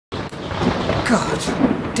God,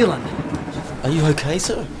 Dylan. Are you okay,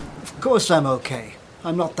 sir? Of course I'm okay.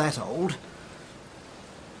 I'm not that old.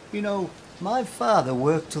 You know, my father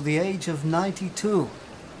worked till the age of 92.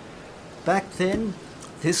 Back then,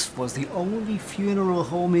 this was the only funeral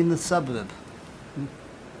home in the suburb.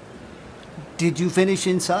 Did you finish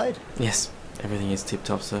inside? Yes, everything is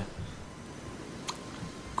tip-top, sir.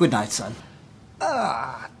 Good night, son.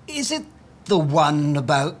 Is it the one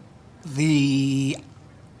about the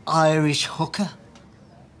Irish hooker?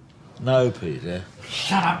 No, Peter.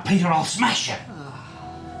 Shut up, Peter, I'll smash you.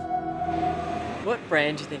 What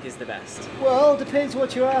brand do you think is the best? Well, depends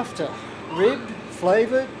what you're after. Ribbed,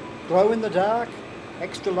 flavoured, glow in the dark,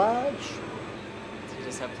 extra large. Do you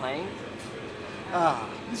just have plain?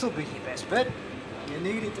 This'll be your best bet. You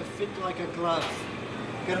need it to fit like a glove.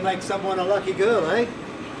 Gonna make someone a lucky girl, eh?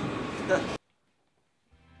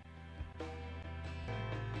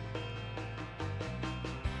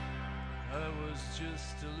 I was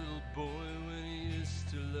just a little boy when he used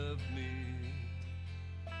to love me.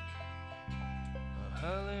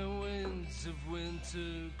 Howling winds of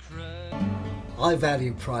winter cry. I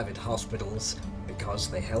value private hospitals because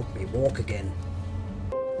they help me walk again.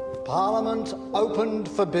 Parliament opened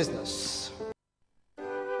for business.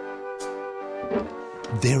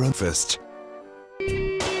 They're on first.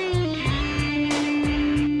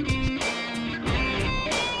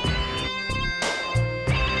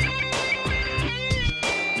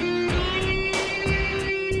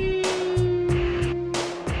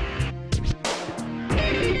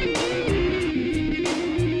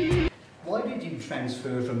 Why did you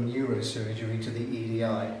transfer from neurosurgery to the EDI?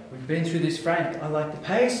 We've been through this, Frank. I like the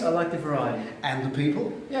pace, I like the variety. And the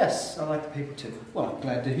people? Yes, I like the people too. Well, I'm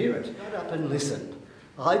glad to hear it. Shut up and listen.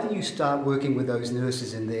 Either you start working with those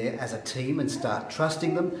nurses in there as a team and start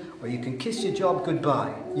trusting them, or you can kiss your job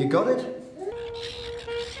goodbye. You got it?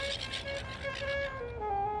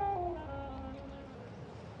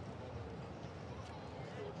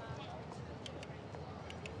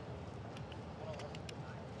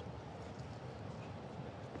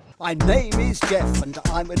 My name is Jeff and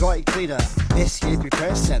I'm a dry cleaner. This here's me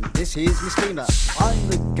press and this here's me steamer. I'm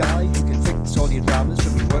the guy who can fix all your dramas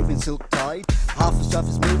from your woven silk tie. Half the stuff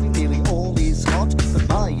is moving, nearly all is hot, but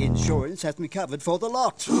my insurance has me covered for the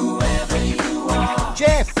lot. Whoever you are,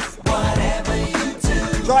 Jeff! whatever you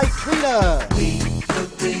do, Dry cleaner! we look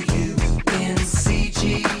for you.